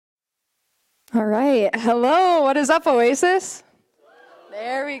All right. Hello. What is up, Oasis?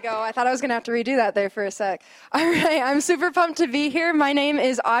 There we go. I thought I was going to have to redo that there for a sec. All right. I'm super pumped to be here. My name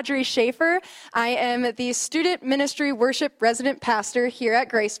is Audree Schaefer. I am the Student Ministry Worship Resident Pastor here at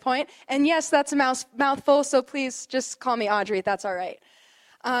Grace Point. And yes, that's a mouthful, so please just call me Audrey. That's all right.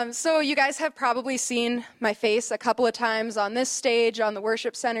 So you guys have probably seen my face a couple of times on this stage, on the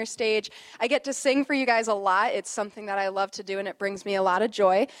Worship Center stage. I get to sing for you guys a lot. It's something that I love to do, and it brings me a lot of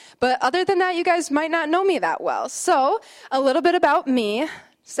joy. But other than that, you guys might not know me that well. So a little bit about me.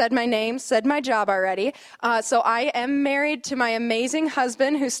 Said my name, said my job already. So I am married to my amazing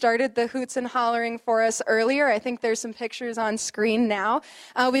husband who started the hoots and hollering for us earlier. I think there's some pictures on screen now.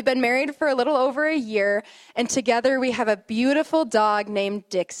 We've been married for a little over a year, and together we have a beautiful dog named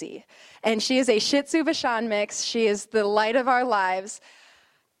Dixie. And she is a Shih Tzu Bichon mix. She is the light of our lives.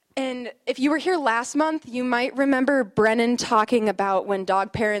 And if you were here last month, you might remember Brennan talking about when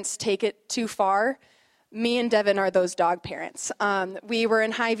dog parents take it too far. Me and Devin are those dog parents. We were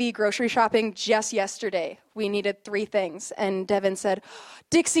in Hy-Vee grocery shopping just yesterday. We needed 3 things, and Devin said,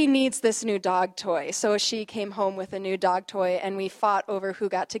 Dixie needs this new dog toy. So she came home with a new dog toy, and we fought over who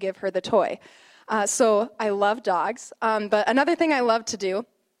got to give her the toy. So I love dogs, but another thing I love to do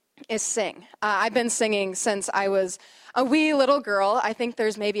is sing. I've been singing since I was a wee little girl. I think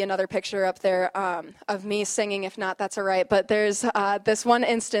there's maybe another picture up there of me singing. If not, that's all right. But there's this one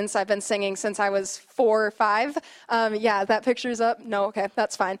instance I've been singing since I was 4 or 5. Yeah, that picture's up. No, okay,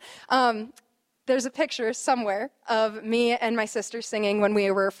 that's fine. There's a picture somewhere of me and my sister singing when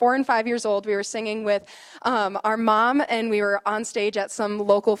we were 4 and 5 years old. We were singing with our mom, and we were on stage at some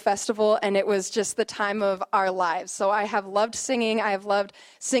local festival, and it was just the time of our lives. So I have loved singing. I have loved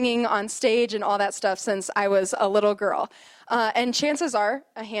singing on stage and all that stuff since I was a little girl. And chances are,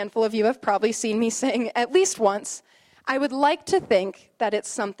 a handful of you have probably seen me sing at least once. I would like to think that it's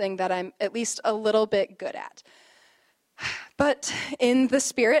something that I'm at least a little bit good at. But in the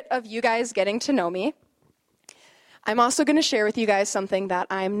spirit of you guys getting to know me, I'm also going to share with you guys something that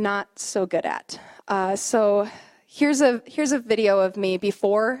I'm not so good at. So here's a video of me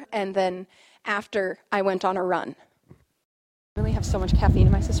before and then after I went on a run. I really have so much caffeine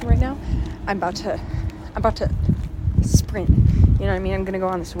in my system right now. I'm about to sprint. You know what I mean? I'm going to go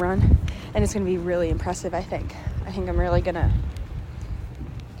on this run, and it's going to be really impressive, I think. I think I'm really going to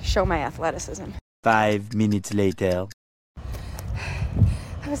show my athleticism. 5 minutes later.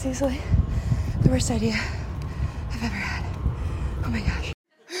 That was easily the worst idea I've ever had. Oh my gosh.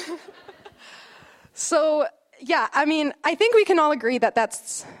 So, yeah, I mean, I think we can all agree that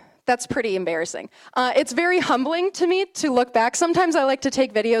that's pretty embarrassing. It's very humbling to me to look back. Sometimes I like to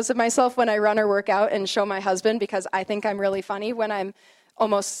take videos of myself when I run or work out and show my husband because I think I'm really funny when I'm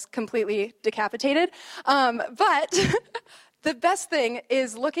almost completely decapitated. But the best thing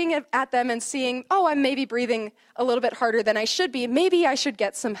is looking at them and seeing, oh, I'm maybe breathing a little bit harder than I should be. Maybe I should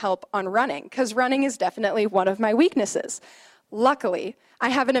get some help on running, because running is definitely one of my weaknesses. Luckily, I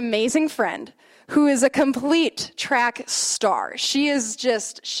have an amazing friend who is a complete track star. She is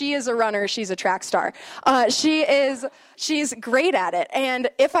a runner. She's a track star. She's great at it.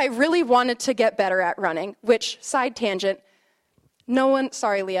 And if I really wanted to get better at running, which, side tangent, no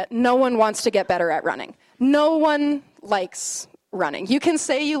one wants to get better at running. No one likes running. You can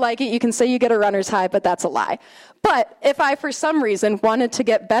say you like it, you can say you get a runner's high, but that's a lie. But if I, for some reason, wanted to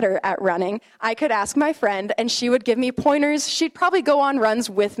get better at running, I could ask my friend, and she would give me pointers. She'd probably go on runs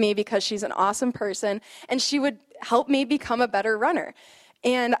with me because she's an awesome person, and she would help me become a better runner.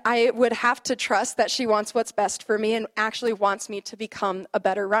 And I would have to trust that she wants what's best for me and actually wants me to become a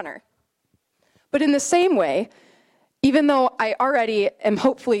better runner. But in the same way, even though I already am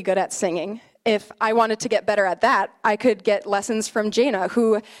hopefully good at singing, if I wanted to get better at that, I could get lessons from Jana,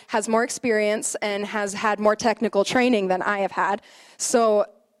 who has more experience and has had more technical training than I have had. So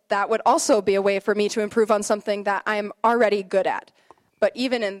that would also be a way for me to improve on something that I'm already good at. But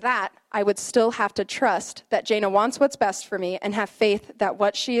even in that, I would still have to trust that Jana wants what's best for me and have faith that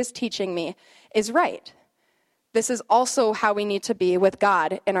what she is teaching me is right. This is also how we need to be with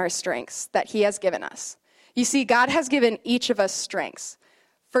God in our strengths that He has given us. You see, God has given each of us strengths.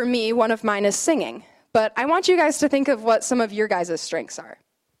 For me, one of mine is singing. But I want you guys to think of what some of your guys' strengths are.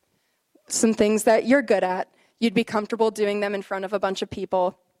 Some things that you're good at. You'd be comfortable doing them in front of a bunch of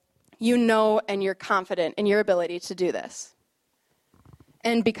people. You know and you're confident in your ability to do this.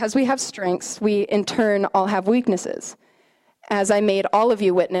 And because we have strengths, we in turn all have weaknesses. As I made all of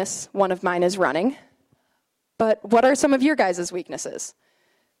you witness, one of mine is running. But what are some of your guys' weaknesses?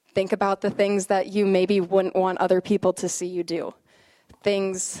 Think about the things that you maybe wouldn't want other people to see you do.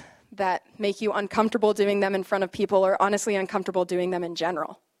 Things that make you uncomfortable doing them in front of people, or honestly uncomfortable doing them in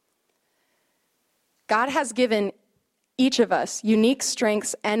general. God has given each of us unique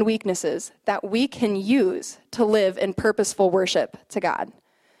strengths and weaknesses that we can use to live in purposeful worship to God.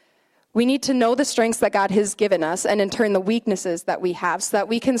 We need to know the strengths that God has given us and in turn the weaknesses that we have so that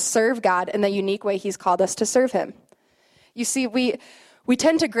we can serve God in the unique way he's called us to serve him. You see, we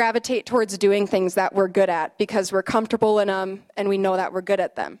tend to gravitate towards doing things that we're good at because we're comfortable in them and we know that we're good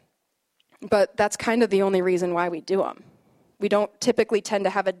at them. But that's kind of the only reason why we do them. We don't typically tend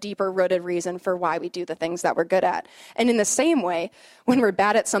to have a deeper rooted reason for why we do the things that we're good at. And in the same way, when we're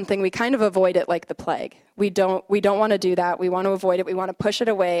bad at something, we kind of avoid it like the plague. We don't want to do that. We want to avoid it. We want to push it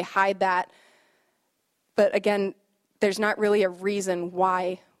away, hide that. But again, there's not really a reason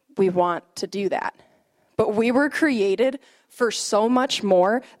why we want to do that. But we were created for so much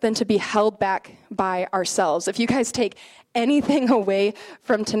more than to be held back by ourselves. If you guys take anything away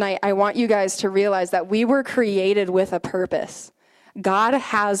from tonight, I want you guys to realize that we were created with a purpose. God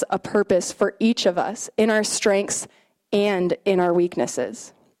has a purpose for each of us in our strengths and in our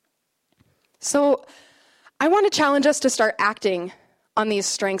weaknesses. So I want to challenge us to start acting on these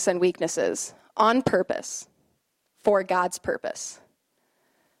strengths and weaknesses on purpose for God's purpose.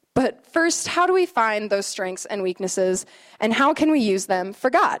 But first, how do we find those strengths and weaknesses, and how can we use them for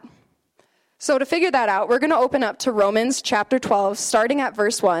God? So to figure that out, we're going to open up to Romans chapter 12, starting at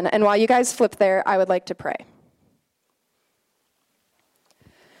verse 1. And while you guys flip there, I would like to pray.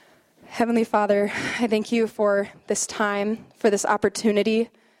 Heavenly Father, I thank you for this time, for this opportunity,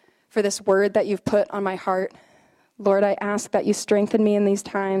 for this word that you've put on my heart. Lord, I ask that you strengthen me in these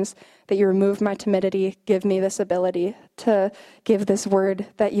times, that you remove my timidity, give me this ability to give this word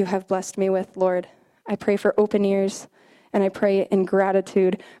that you have blessed me with, Lord. I pray for open ears, and I pray in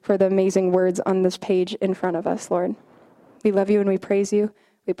gratitude for the amazing words on this page in front of us, Lord. We love you and we praise you.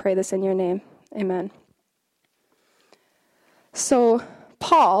 We pray this in your name. Amen. So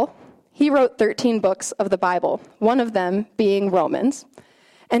Paul, he wrote 13 books of the Bible, one of them being Romans.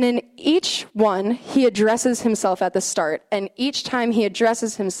 And in each one, he addresses himself at the start. And each time he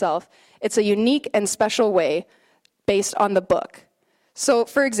addresses himself, it's a unique and special way based on the book. So,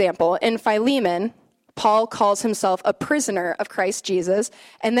 for example, in Philemon, Paul calls himself a prisoner of Christ Jesus,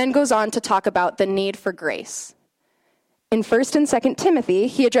 and then goes on to talk about the need for grace. In 1st and 2nd Timothy,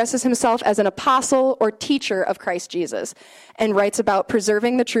 he addresses himself as an apostle or teacher of Christ Jesus, and writes about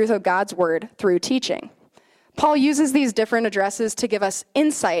preserving the truth of God's word through teaching. Paul uses these different addresses to give us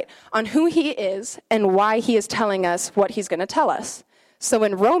insight on who he is and why he is telling us what he's going to tell us. So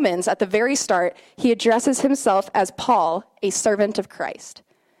in Romans, at the very start, he addresses himself as Paul, a servant of Christ.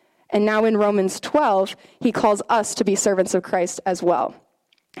 And now in Romans 12, he calls us to be servants of Christ as well.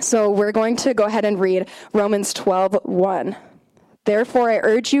 So we're going to go ahead and read Romans 12:1. Therefore, I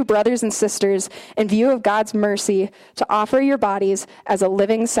urge you, brothers and sisters, in view of God's mercy, to offer your bodies as a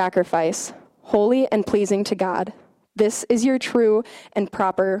living sacrifice, holy and pleasing to God. This is your true and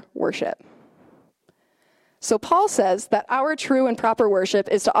proper worship. So Paul says that our true and proper worship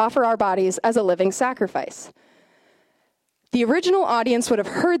is to offer our bodies as a living sacrifice. The original audience would have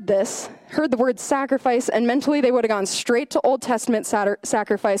heard the word sacrifice, and mentally they would have gone straight to Old Testament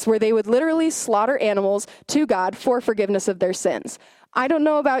sacrifice, where they would literally slaughter animals to God for forgiveness of their sins. I don't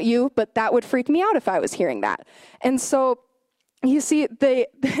know about you, but that would freak me out if I was hearing that. And so, you see,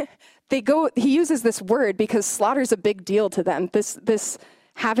 he uses this word because slaughter is a big deal to them. This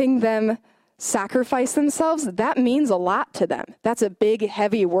having them sacrifice themselves, that means a lot to them. That's a big,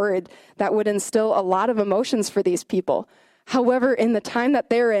 heavy word that would instill a lot of emotions for these people. However, in the time that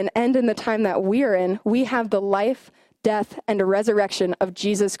they're in and in the time that we're in, we have the life, death, and resurrection of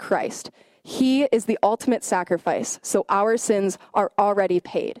Jesus Christ. He is the ultimate sacrifice, so our sins are already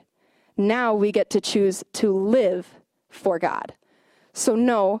paid. Now we get to choose to live for God. So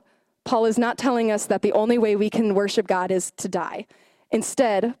no, Paul is not telling us that the only way we can worship God is to die.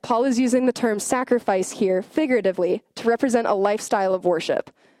 Instead, Paul is using the term sacrifice here figuratively to represent a lifestyle of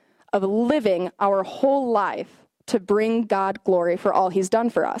worship, of living our whole life to bring God glory for all he's done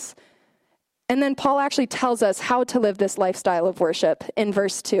for us. And then Paul actually tells us how to live this lifestyle of worship in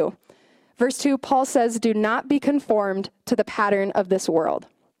verse 2. Verse 2, Paul says, do not be conformed to the pattern of this world.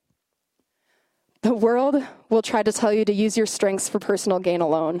 The world will try to tell you to use your strengths for personal gain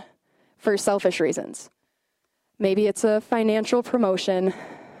alone, for selfish reasons. Maybe it's a financial promotion.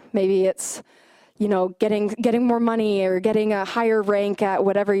 Maybe it's, getting more money or getting a higher rank at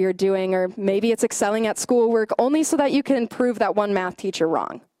whatever you're doing. Or maybe it's excelling at schoolwork only so that you can prove that one math teacher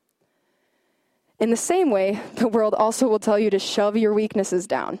wrong. In the same way, the world also will tell you to shove your weaknesses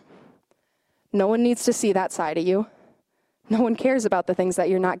down. No one needs to see that side of you. No one cares about the things that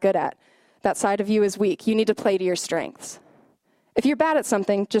you're not good at. That side of you is weak. You need to play to your strengths. If you're bad at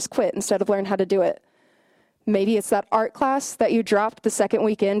something, just quit instead of learn how to do it. Maybe it's that art class that you dropped the second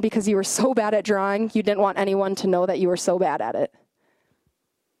week in because you were so bad at drawing, you didn't want anyone to know that you were so bad at it.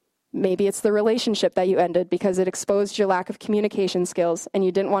 Maybe it's the relationship that you ended because it exposed your lack of communication skills and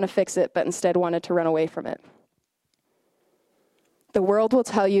you didn't want to fix it, but instead wanted to run away from it. The world will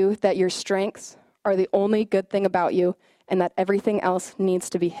tell you that your strengths are the only good thing about you and that everything else needs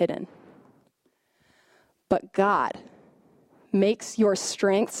to be hidden. But God makes your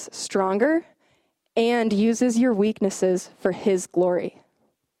strengths stronger and uses your weaknesses for his glory.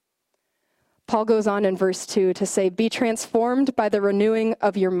 Paul goes on in verse 2 to say, be transformed by the renewing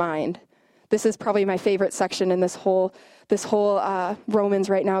of your mind. This is probably my favorite section in this whole Romans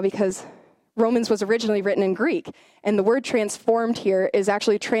right now, because Romans was originally written in Greek, and the word transformed here is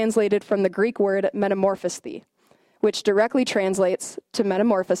actually translated from the Greek word metamorphosthi, which directly translates to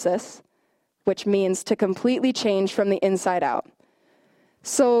metamorphosis, which means to completely change from the inside out.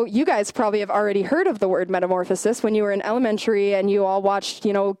 So you guys probably have already heard of the word metamorphosis when you were in elementary and you all watched,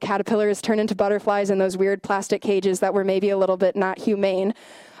 caterpillars turn into butterflies in those weird plastic cages that were maybe a little bit not humane.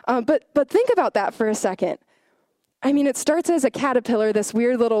 But think about that for a second. I mean, it starts as a caterpillar, this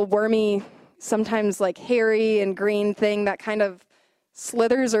weird little wormy, sometimes like hairy and green thing that kind of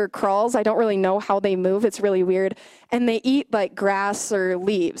slithers or crawls. I don't really know how they move. It's really weird. And they eat like grass or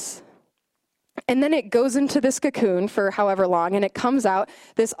leaves. And then it goes into this cocoon for however long, and it comes out,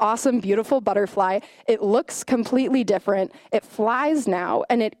 this awesome, beautiful butterfly. It looks completely different. It flies now,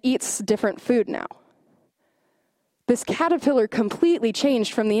 and it eats different food now. This caterpillar completely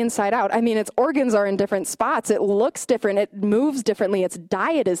changed from the inside out. I mean, its organs are in different spots. It looks different. It moves differently. Its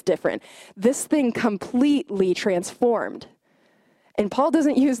diet is different. This thing completely transformed. And Paul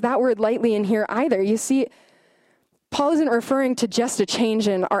doesn't use that word lightly in here either. You see, Paul isn't referring to just a change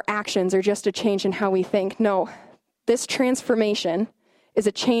in our actions or just a change in how we think. No, this transformation is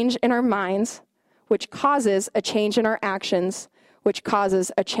a change in our minds, which causes a change in our actions, which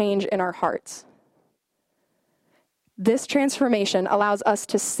causes a change in our hearts. This transformation allows us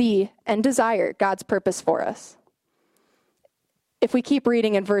to see and desire God's purpose for us. If we keep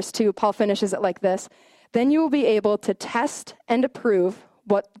reading in verse 2, Paul finishes it like this: then you will be able to test and approve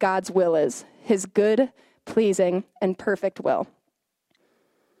what God's will is, his good, pleasing, and perfect will.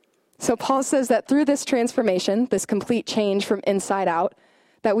 So Paul says that through this transformation, this complete change from inside out,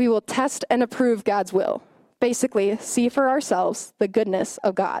 that we will test and approve God's will. Basically, see for ourselves the goodness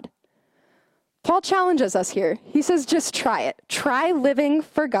of God. Paul challenges us here. He says, just try it. Try living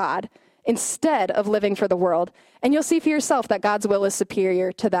for God instead of living for the world, and you'll see for yourself that God's will is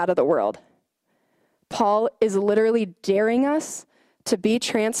superior to that of the world. Paul is literally daring us to be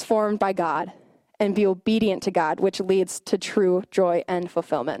transformed by God and be obedient to God, which leads to true joy and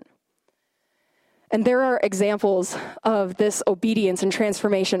fulfillment. And there are examples of this obedience and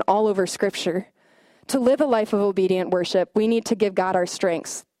transformation all over Scripture. To live a life of obedient worship, we need to give God our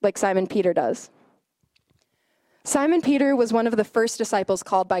strengths, like Simon Peter does. Simon Peter was one of the first disciples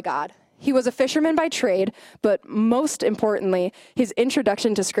called by God. He was a fisherman by trade, but most importantly, his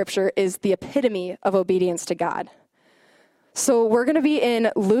introduction to Scripture is the epitome of obedience to God. So we're going to be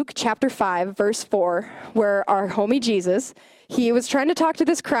in Luke chapter 5, verse 4, where our homie Jesus, he was trying to talk to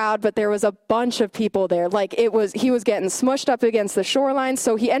this crowd, but there was a bunch of people there. He was getting smushed up against the shoreline,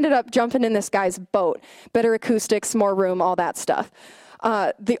 so he ended up jumping in this guy's boat. Better acoustics, more room, all that stuff.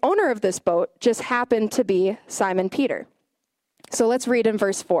 The owner of this boat just happened to be Simon Peter. So let's read in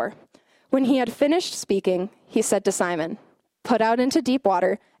verse 4. When he had finished speaking, he said to Simon, "Put out into deep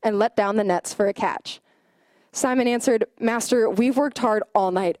water and let down the nets for a catch." Simon answered, "Master, we've worked hard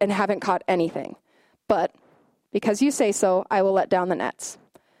all night and haven't caught anything. But because you say so, I will let down the nets."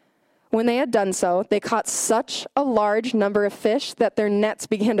 When they had done so, they caught such a large number of fish that their nets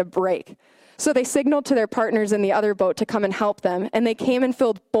began to break. So they signaled to their partners in the other boat to come and help them, and they came and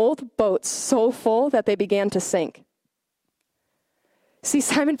filled both boats so full that they began to sink. See,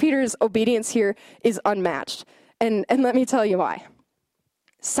 Simon Peter's obedience here is unmatched, and let me tell you why.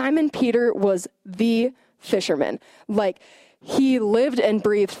 Simon Peter was the fisherman. He lived and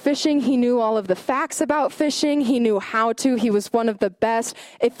breathed fishing. He knew all of the facts about fishing. He knew how to. He was one of the best.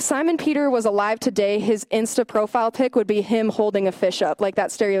 If Simon Peter was alive today, his Insta profile pic would be him holding a fish up, like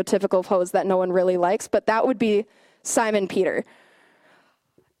that stereotypical pose that no one really likes, but that would be Simon Peter.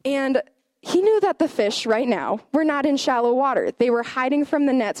 And he knew that the fish right now were not in shallow water. They were hiding from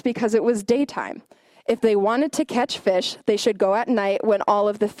the nets because it was daytime. If they wanted to catch fish, they should go at night when all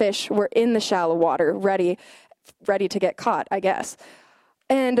of the fish were in the shallow water, ready to get caught, I guess.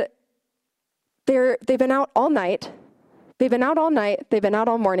 And they've been out all night. They've been out all night. They've been out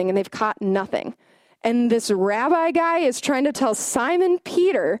all morning, and they've caught nothing. And this rabbi guy is trying to tell Simon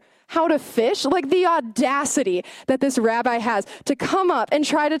Peter how to fish. Like the audacity that this rabbi has to come up and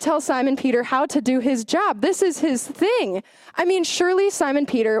try to tell Simon Peter how to do his job. This is his thing. I mean, surely Simon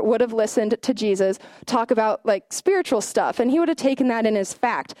Peter would have listened to Jesus talk about like spiritual stuff, and he would have taken that in as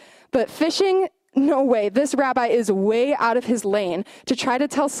fact. But fishing, no way. This rabbi is way out of his lane to try to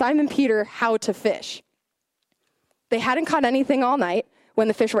tell Simon Peter how to fish. They hadn't caught anything all night when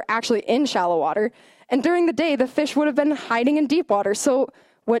the fish were actually in shallow water. And during the day, the fish would have been hiding in deep water. So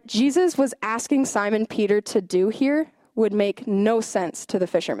what Jesus was asking Simon Peter to do here would make no sense to the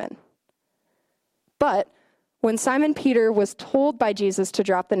fishermen. But when Simon Peter was told by Jesus to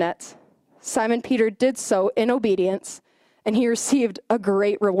drop the nets, Simon Peter did so in obedience, and he received a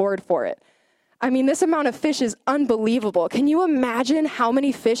great reward for it. I mean, this amount of fish is unbelievable. Can you imagine how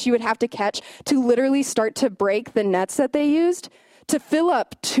many fish you would have to catch to literally start to break the nets that they used? To fill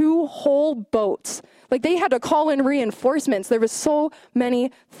up 2 whole boats. Like they had to call in reinforcements. There was so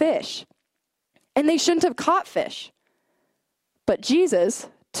many fish. And they shouldn't have caught fish. But Jesus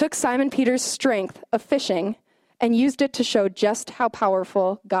took Simon Peter's strength of fishing and used it to show just how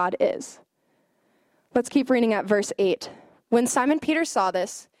powerful God is. Let's keep reading at verse 8. When Simon Peter saw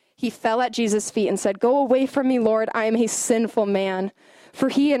this, he fell at Jesus' feet and said, "Go away from me, Lord, I am a sinful man." For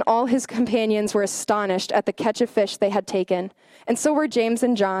he and all his companions were astonished at the catch of fish they had taken. And so were James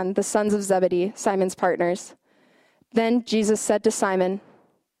and John, the sons of Zebedee, Simon's partners. Then Jesus said to Simon,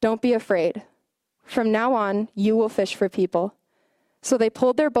 "Don't be afraid. From now on, you will fish for people." So they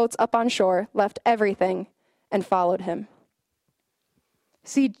pulled their boats up on shore, left everything, and followed him.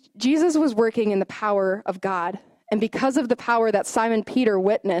 See, Jesus was working in the power of God. And because of the power that Simon Peter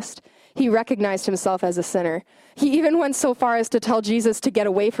witnessed, he recognized himself as a sinner. He even went so far as to tell Jesus to get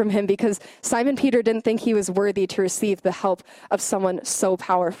away from him because Simon Peter didn't think he was worthy to receive the help of someone so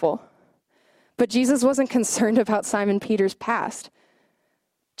powerful. But Jesus wasn't concerned about Simon Peter's past.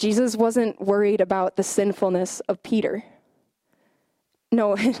 Jesus wasn't worried about the sinfulness of Peter.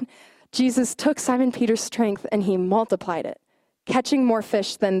 No, Jesus took Simon Peter's strength and he multiplied it, catching more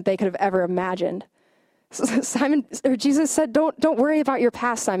fish than they could have ever imagined. Jesus said, don't worry about your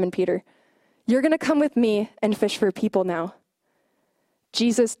past, Simon Peter. You're going to come with me and fish for people now.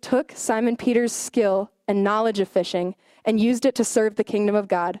 Jesus took Simon Peter's skill and knowledge of fishing and used it to serve the kingdom of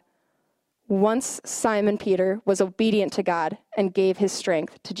God. Once Simon Peter was obedient to God and gave his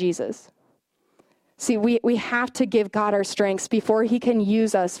strength to Jesus. See, we have to give God our strengths before he can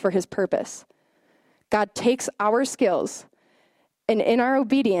use us for his purpose. God takes our skills and in our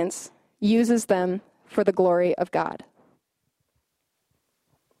obedience uses them for the glory of God.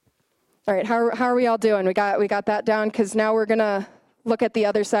 All right, how are we all doing? We got that down, because now we're going to look at the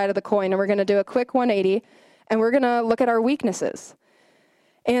other side of the coin, and we're going to do a quick 180, and we're going to look at our weaknesses.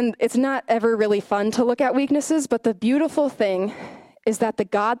 And it's not ever really fun to look at weaknesses, but the beautiful thing is that the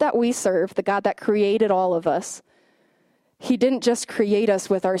God that we serve, the God that created all of us, he didn't just create us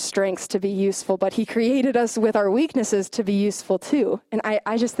with our strengths to be useful, but he created us with our weaknesses to be useful too. And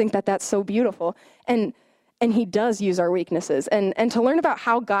I just think that that's so beautiful. And he does use our weaknesses. And to learn about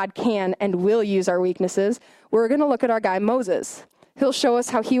how God can and will use our weaknesses, we're going to look at our guy Moses. He'll show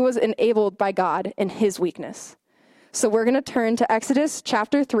us how he was enabled by God in his weakness. So we're going to turn to Exodus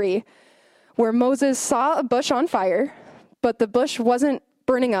chapter 3, where Moses saw a bush on fire, but the bush wasn't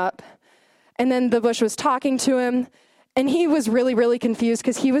burning up. And then the bush was talking to him. And he was really, really confused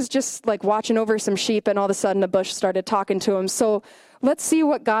because he was just like watching over some sheep, and all of a sudden a bush started talking to him. So let's see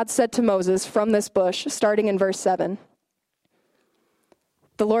what God said to Moses from this bush, starting in verse 7.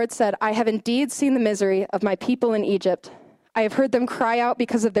 The Lord said, "I have indeed seen the misery of my people in Egypt. I have heard them cry out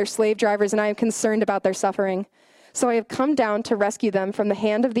because of their slave drivers, and I am concerned about their suffering. So I have come down to rescue them from the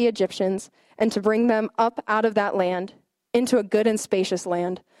hand of the Egyptians and to bring them up out of that land into a good and spacious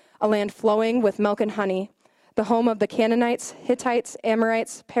land, a land flowing with milk and honey, the home of the Canaanites, Hittites,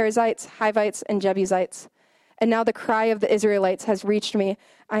 Amorites, Perizzites, Hivites, and Jebusites. And now the cry of the Israelites has reached me.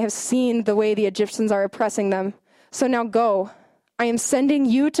 I have seen the way the Egyptians are oppressing them. So now go. I am sending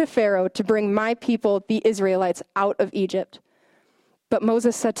you to Pharaoh to bring my people, the Israelites, out of Egypt." But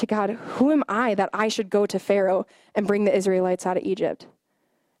Moses said to God, "Who am I that I should go to Pharaoh and bring the Israelites out of Egypt?"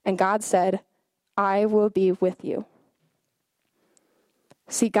 And God said, "I will be with you."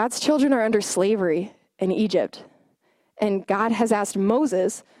 See, God's children are under slavery in Egypt. And God has asked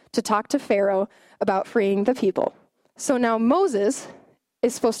Moses to talk to Pharaoh about freeing the people. So now Moses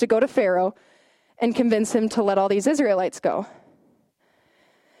is supposed to go to Pharaoh and convince him to let all these Israelites go.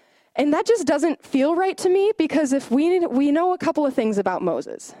 And that just doesn't feel right to me, because if we know a couple of things about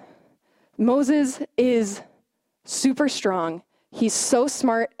Moses. Moses is super strong. He's so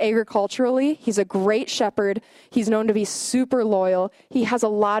smart agriculturally. He's a great shepherd. He's known to be super loyal. He has a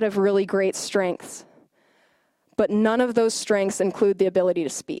lot of really great strengths. But none of those strengths include the ability to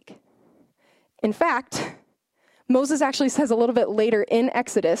speak. In fact, Moses actually says a little bit later in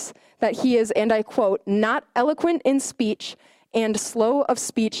Exodus that he is, and I quote, not eloquent in speech and slow of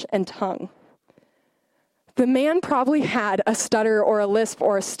speech and tongue. The man probably had a stutter or a lisp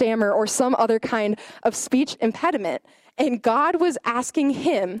or a stammer or some other kind of speech impediment, and God was asking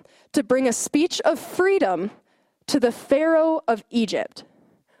him to bring a speech of freedom to the Pharaoh of Egypt.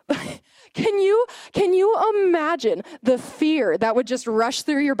 Can you imagine the fear that would just rush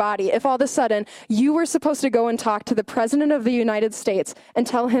through your body if all of a sudden you were supposed to go and talk to the President of the United States and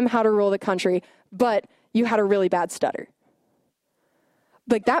tell him how to rule the country, but you had a really bad stutter?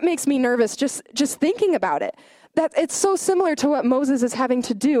 Like, that makes me nervous just thinking about it. That it's so similar to what Moses is having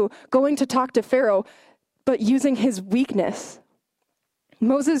to do, going to talk to Pharaoh, but using his weakness.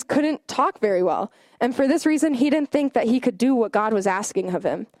 Moses couldn't talk very well, and for this reason, he didn't think that he could do what God was asking of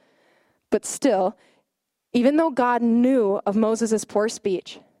him. But still, even though God knew of Moses' poor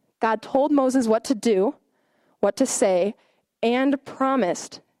speech, God told Moses what to do, what to say, and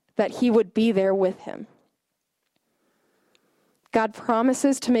promised that he would be there with him. God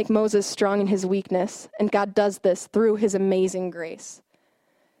promises to make Moses strong in his weakness, and God does this through his amazing grace.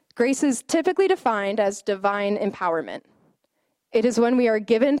 Grace is typically defined as divine empowerment. It is when we are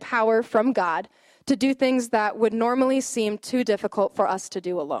given power from God to do things that would normally seem too difficult for us to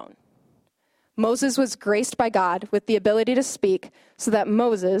do alone. Moses was graced by God with the ability to speak so that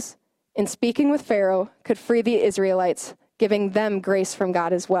Moses, in speaking with Pharaoh, could free the Israelites, giving them grace from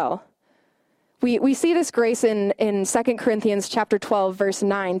God as well. We see this grace in 2 Corinthians chapter 12, verse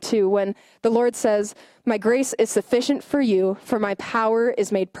 9, too, when the Lord says, "My grace is sufficient for you, for my power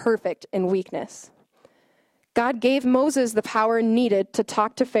is made perfect in weakness." God gave Moses the power needed to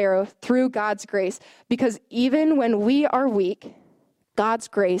talk to Pharaoh through God's grace, because even when we are weak, God's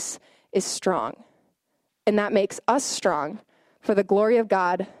grace is strong. And that makes us strong for the glory of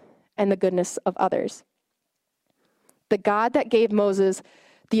God and the goodness of others. The God that gave Moses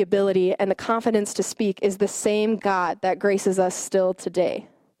the ability and the confidence to speak is the same God that graces us still today.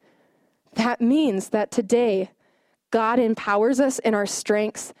 That means that today, God empowers us in our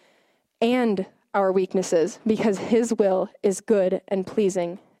strengths and our weaknesses because his will is good and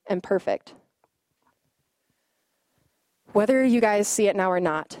pleasing and perfect. Whether you guys see it now or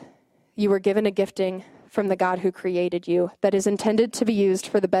not, you were given a gifting from the God who created you that is intended to be used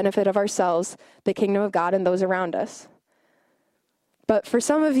for the benefit of ourselves, the kingdom of God, and those around us. But for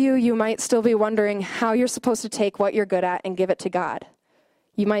some of you, you might still be wondering how you're supposed to take what you're good at and give it to God.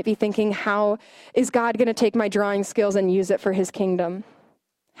 You might be thinking, how is God going to take my drawing skills and use it for his kingdom?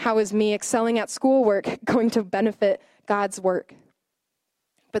 How is me excelling at schoolwork going to benefit God's work?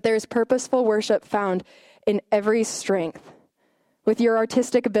 But there's purposeful worship found in every strength. With your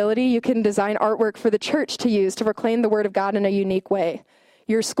artistic ability, you can design artwork for the church to use to proclaim the word of God in a unique way.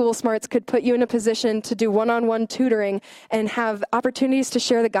 Your school smarts could put you in a position to do one-on-one tutoring and have opportunities to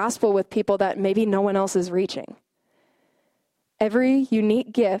share the gospel with people that maybe no one else is reaching. Every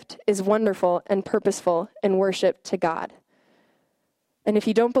unique gift is wonderful and purposeful in worship to God. And if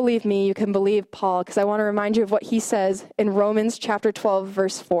you don't believe me, you can believe Paul, because I want to remind you of what he says in Romans chapter 12,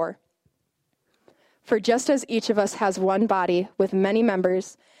 verse 4. For just as each of us has one body with many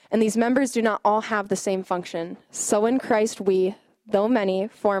members, and these members do not all have the same function, so in Christ we, though many,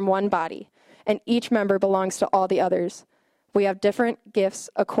 form one body, and each member belongs to all the others. We have different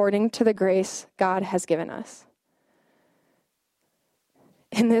gifts according to the grace God has given us.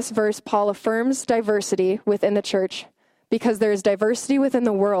 In this verse, Paul affirms diversity within the church because there is diversity within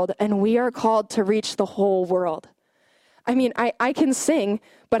the world, and we are called to reach the whole world. I mean, I can sing,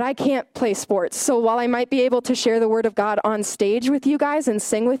 but I can't play sports. So while I might be able to share the word of God on stage with you guys and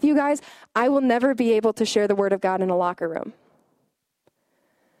sing with you guys, I will never be able to share the word of God in a locker room.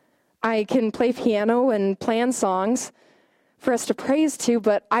 I can play piano and plan songs for us to praise to,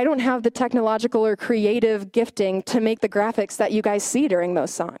 but I don't have the technological or creative gifting to make the graphics that you guys see during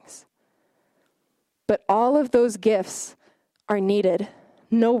those songs. But all of those gifts are needed.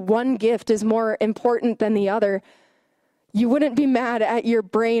 No one gift is more important than the other. You wouldn't be mad at your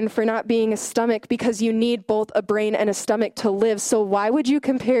brain for not being a stomach because you need both a brain and a stomach to live. So why would you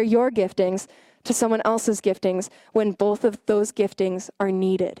compare your giftings to someone else's giftings when both of those giftings are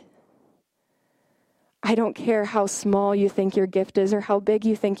needed? I don't care how small you think your gift is or how big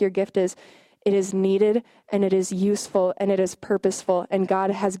you think your gift is. It is needed and it is useful and it is purposeful, and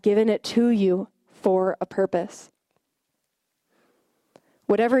God has given it to you for a purpose.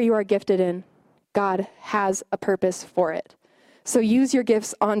 Whatever you are gifted in, God has a purpose for it. So use your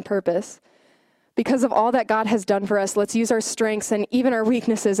gifts on purpose. Because of all that God has done for us, let's use our strengths and even our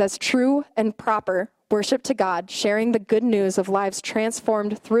weaknesses as true and proper worship to God, sharing the good news of lives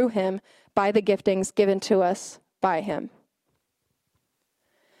transformed through him by the giftings given to us by him.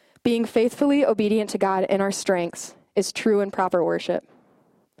 Being faithfully obedient to God in our strengths is true and proper worship.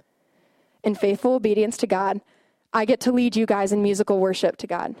 In faithful obedience to God, I get to lead you guys in musical worship to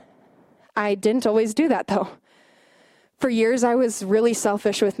God. I didn't always do that, though. For years, I was really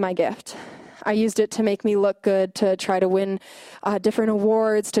selfish with my gift. I used it to make me look good, to try to win different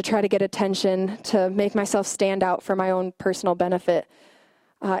awards, to try to get attention, to make myself stand out for my own personal benefit.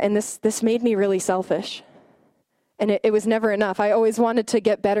 And this made me really selfish. And it was never enough. I always wanted to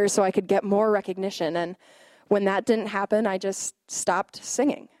get better so I could get more recognition. And when that didn't happen, I just stopped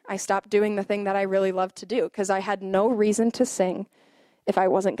singing. I stopped doing the thing that I really loved to do because I had no reason to sing if I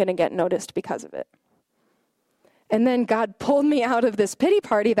wasn't going to get noticed because of it. And then God pulled me out of this pity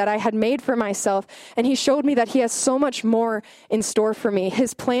party that I had made for myself, and he showed me that he has so much more in store for me.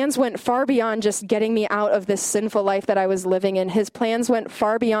 His plans went far beyond just getting me out of this sinful life that I was living in. His plans went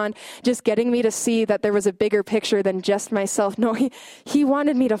far beyond just getting me to see that there was a bigger picture than just myself. No, he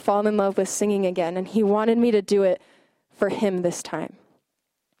wanted me to fall in love with singing again, and he wanted me to do it for him this time.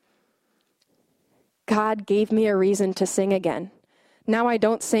 God gave me a reason to sing again. Now I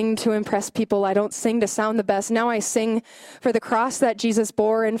don't sing to impress people. I don't sing to sound the best. Now I sing for the cross that Jesus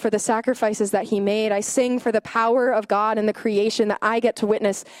bore and for the sacrifices that he made. I sing for the power of God and the creation that I get to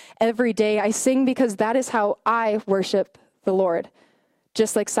witness every day. I sing because that is how I worship the Lord,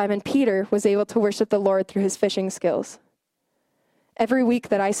 just like Simon Peter was able to worship the Lord through his fishing skills. Every week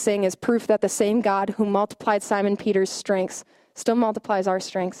that I sing is proof that the same God who multiplied Simon Peter's strengths still multiplies our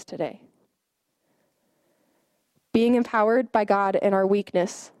strengths today. Being empowered by God in our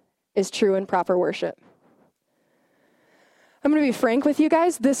weakness is true and proper worship. I'm going to be frank with you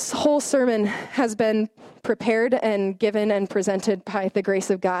guys. This whole sermon has been prepared and given and presented by the grace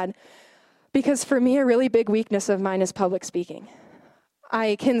of God, because for me, a really big weakness of mine is public speaking.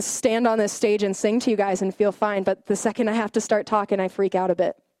 I can stand on this stage and sing to you guys and feel fine, but the second I have to start talking, I freak out a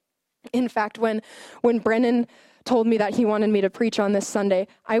bit. In fact, when Brennan told me that he wanted me to preach on this Sunday,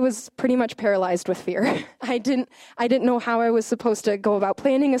 I was pretty much paralyzed with fear. I didn't know how I was supposed to go about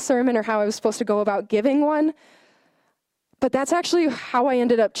planning a sermon or how I was supposed to go about giving one. But that's actually how I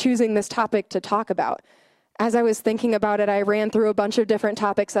ended up choosing this topic to talk about. As I was thinking about it, I ran through a bunch of different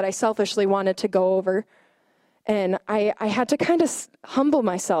topics that I selfishly wanted to go over. And I had to kind of humble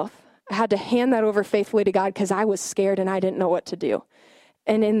myself. I had to hand that over faithfully to God because I was scared and I didn't know what to do.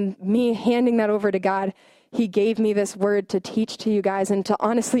 And in me handing that over to God, he gave me this word to teach to you guys and to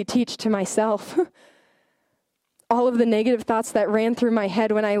honestly teach to myself. All of the negative thoughts that ran through my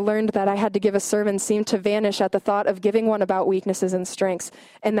head when I learned that I had to give a sermon seemed to vanish at the thought of giving one about weaknesses and strengths.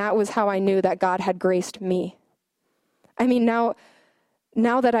 And that was how I knew that God had graced me. I mean, now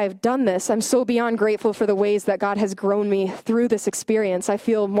that I've done this, I'm so beyond grateful for the ways that God has grown me through this experience. I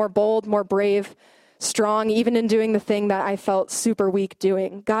feel more bold, more brave, strong, even in doing the thing that I felt super weak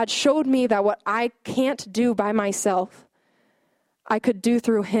doing. God showed me that what I can't do by myself, I could do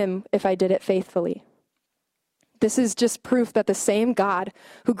through him if I did it faithfully. This is just proof that the same God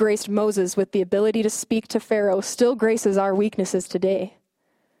who graced Moses with the ability to speak to Pharaoh still graces our weaknesses today.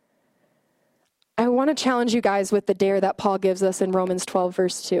 I want to challenge you guys with the dare that Paul gives us in Romans 12,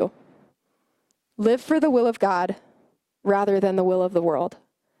 verse 2. Live for the will of God rather than the will of the world.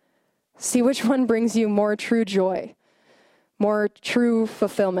 See which one brings you more true joy, more true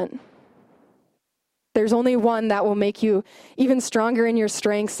fulfillment. There's only one that will make you even stronger in your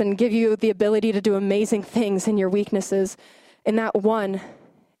strengths and give you the ability to do amazing things in your weaknesses. And that one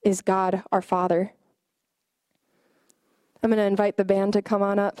is God, our Father. I'm going to invite the band to come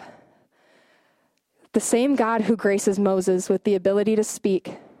on up. The same God who graces Moses with the ability to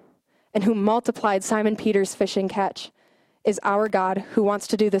speak and who multiplied Simon Peter's fishing catch is our God who wants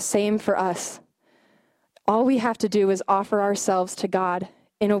to do the same for us. All we have to do is offer ourselves to God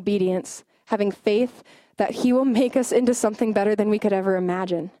in obedience, having faith that he will make us into something better than we could ever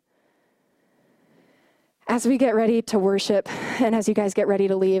imagine. As we get ready to worship and as you guys get ready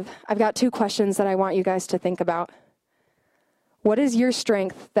to leave, I've got 2 questions that I want you guys to think about. What is your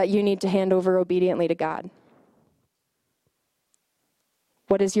strength that you need to hand over obediently to God?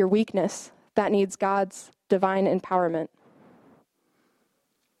 What is your weakness that needs God's divine empowerment?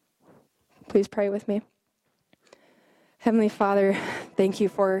 Please pray with me. Heavenly Father, thank you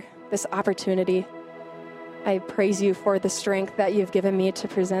for this opportunity. I praise you for the strength that you've given me to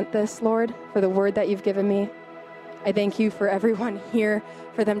present this, Lord, for the word that you've given me. I thank you for everyone here,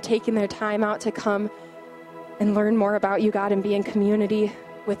 for them taking their time out to come and learn more about you, God, and be in community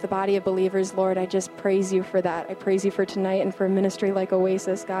with the body of believers, Lord. I just praise you for that. I praise you for tonight and for a ministry like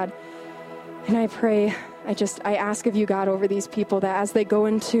Oasis, God. And I pray, I ask of you, God, over these people that as they go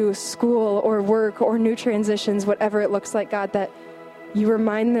into school or work or new transitions, whatever it looks like, God, that you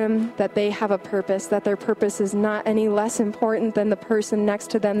remind them that they have a purpose, that their purpose is not any less important than the person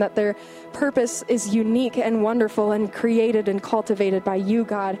next to them, that their purpose is unique and wonderful and created and cultivated by you,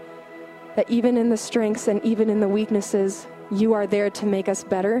 God, that even in the strengths and even in the weaknesses, you are there to make us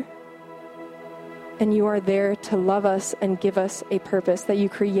better, and you are there to love us and give us a purpose, that you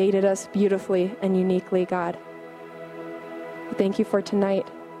created us beautifully and uniquely, God. I thank you for tonight.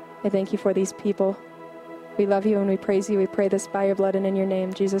 I thank you for these people. We love you and we praise you. We pray this by your blood and in your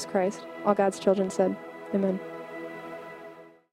name, Jesus Christ. All God's children said, amen.